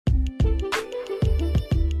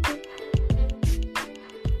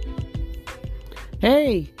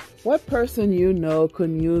Hey, what person you know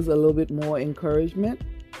could use a little bit more encouragement?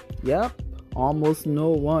 Yep, almost no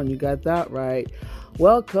one. You got that right.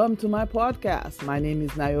 Welcome to my podcast. My name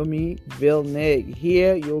is Naomi Villeneuve.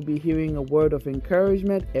 Here you'll be hearing a word of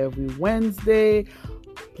encouragement every Wednesday.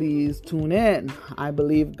 Please tune in. I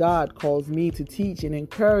believe God calls me to teach and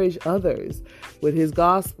encourage others with His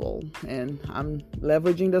gospel, and I'm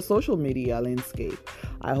leveraging the social media landscape.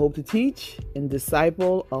 I hope to teach and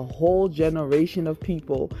disciple a whole generation of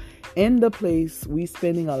people in the place we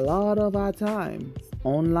spending a lot of our time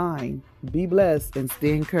online. Be blessed and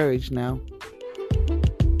stay encouraged now.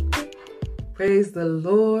 Praise the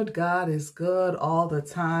Lord. God is good all the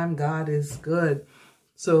time. God is good.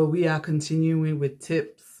 So we are continuing with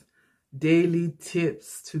tips, daily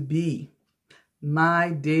tips to be.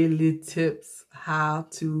 My daily tips, how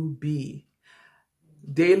to be.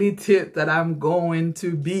 Daily tip that I'm going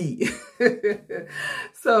to be.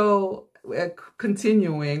 So we're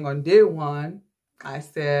continuing on day one. I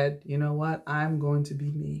said, you know what? I'm going to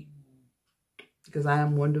be me because I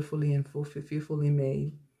am wonderfully and fearfully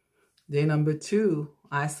made. Day number two,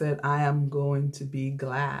 I said, I am going to be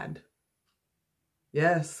glad.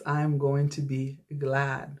 Yes, I am going to be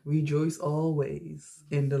glad. Rejoice always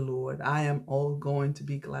in the Lord. I am all going to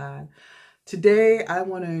be glad. Today, I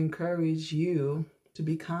want to encourage you to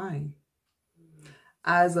be kind.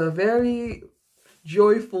 As a very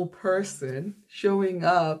joyful person showing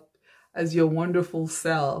up as your wonderful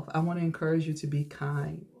self, I want to encourage you to be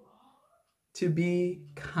kind. To be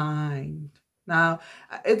kind. Now,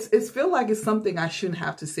 it's feel like it's something I shouldn't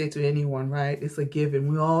have to say to anyone, right? It's a given.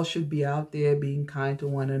 We all should be out there being kind to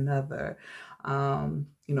one another,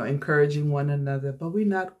 encouraging one another, but we're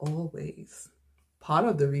not always. Part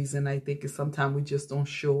of the reason I think is sometimes we just don't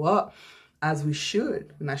show up as we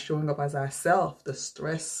should. We're not showing up as ourselves. The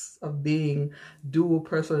stress of being dual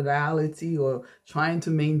personality or trying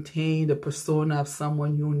to maintain the persona of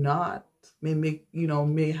someone you're not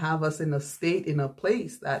may have us in a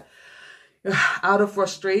place that out of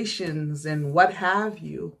frustrations and what have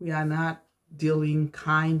you, we are not dealing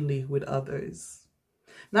kindly with others.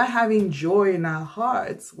 Not having joy in our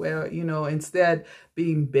hearts where, instead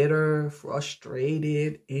being bitter,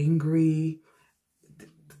 frustrated, angry,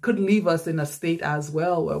 could leave us in a state as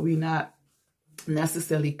well where we're not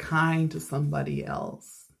necessarily kind to somebody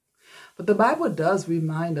else. But the Bible does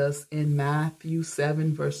remind us in Matthew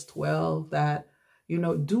 7 verse 12 that,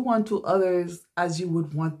 do unto others as you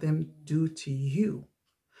would want them to do to you.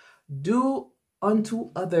 Do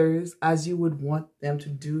unto others as you would want them to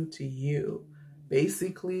do to you.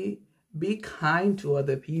 Basically, be kind to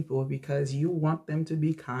other people because you want them to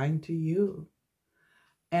be kind to you.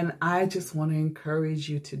 And I just want to encourage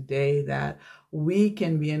you today that we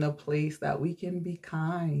can be in a place that we can be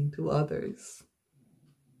kind to others.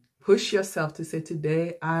 Push yourself to say,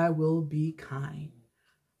 today I will be kind.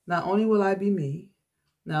 Not only will I be me,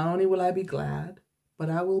 not only will I be glad,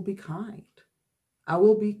 but I will be kind. I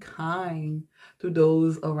will be kind to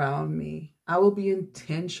those around me. I will be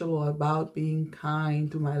intentional about being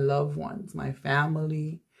kind to my loved ones, my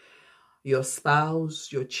family, your spouse,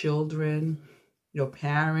 your children, your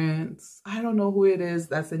parents. I don't know who it is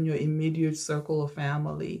that's in your immediate circle of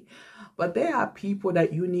family, but there are people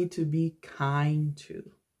that you need to be kind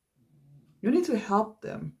to. You need to help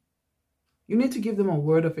them. You need to give them a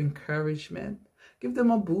word of encouragement. Give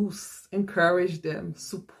them a boost. Encourage them.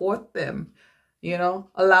 Support them.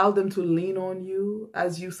 Allow them to lean on you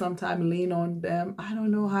as you sometimes lean on them. I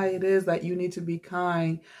don't know how it is that you need to be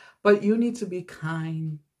kind, but you need to be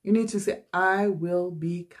kind. You need to say, I will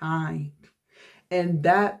be kind. And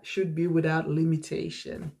that should be without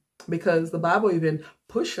limitation, because the Bible even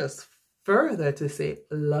pushes us further to say,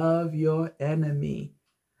 love your enemy.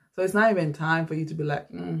 So it's not even time for you to be like,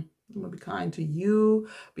 I'm going to be kind to you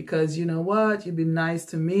because you know what? You've been nice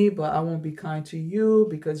to me, but I won't be kind to you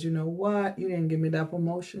because you know what? You didn't give me that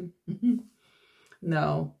promotion.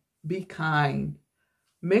 No, be kind.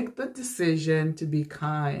 Make the decision to be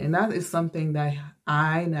kind. And that is something that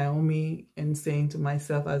I, Naomi, am saying to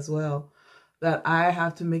myself as well, that I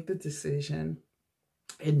have to make the decision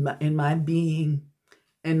in my being,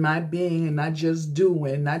 and not just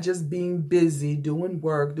being busy, doing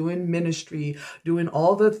work, doing ministry, doing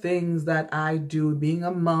all the things that I do, being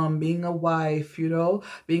a mom, being a wife,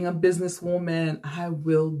 being a businesswoman. I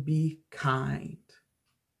will be kind.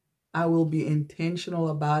 I will be intentional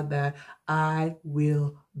about that. I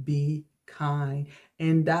will be kind.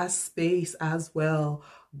 In that space as well,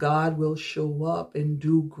 God will show up and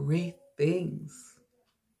do great things.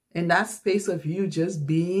 In that space of you just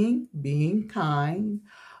being kind,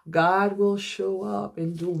 God will show up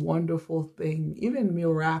and do wonderful things. Even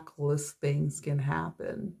miraculous things can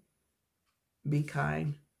happen. Be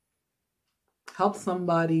kind. Help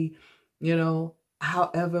somebody,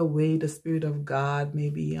 however way the Spirit of God may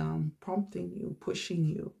be prompting you, pushing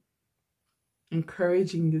you,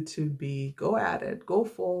 encouraging you to be. Go at it. Go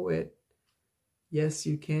forward. Yes,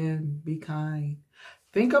 you can. Be kind.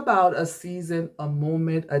 Think about a season, a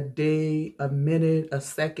moment, a day, a minute, a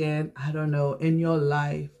second, I don't know, in your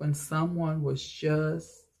life when someone was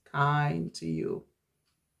just kind to you.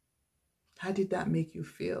 How did that make you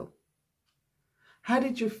feel? How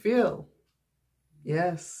did you feel?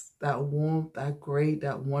 Yes, that warmth, that great,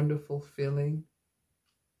 that wonderful feeling.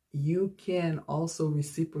 You can also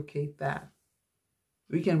reciprocate that.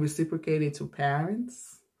 We can reciprocate it to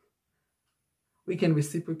parents. We can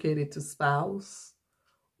reciprocate it to spouse.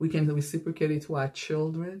 We can reciprocate it to our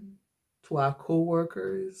children, to our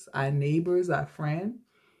co-workers, our neighbors, our friends.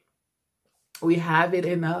 We have it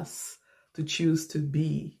in us to choose to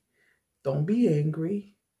be. Don't be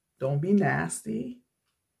angry. Don't be nasty.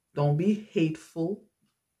 Don't be hateful.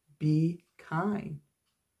 Be kind.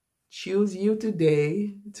 Choose you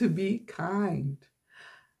today to be kind.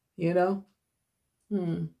 Yeah,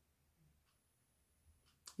 I'm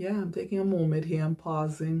taking a moment here. I'm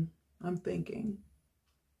pausing. I'm thinking.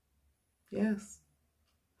 Yes.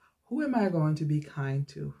 Who am I going to be kind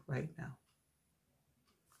to right now?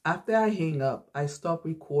 After I hang up, I stop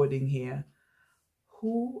recording here.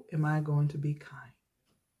 Who am I going to be kind?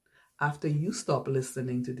 After you stop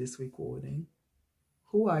listening to this recording,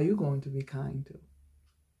 who are you going to be kind to?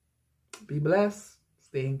 Be blessed.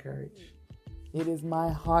 Stay encouraged. It is my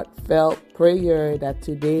heartfelt prayer that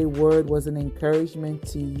today's word was an encouragement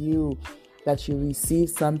to you, that you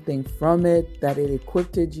received something from it, that it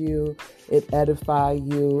equipped you, it edified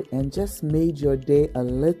you, and just made your day a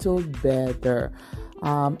little better.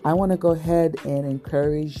 I want to go ahead and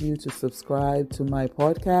encourage you to subscribe to my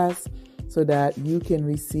podcast so that you can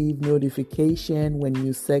receive notification when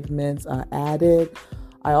new segments are added.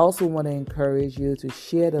 I also want to encourage you to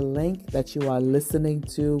share the link that you are listening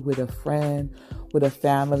to with a friend, with a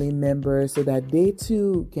family member, so that they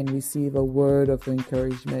too can receive a word of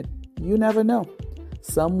encouragement. You never know.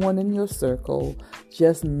 Someone in your circle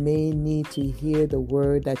just may need to hear the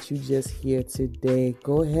word that you just hear today.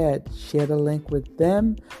 Go ahead, share the link with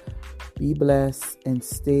them. Be blessed and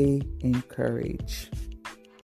stay encouraged.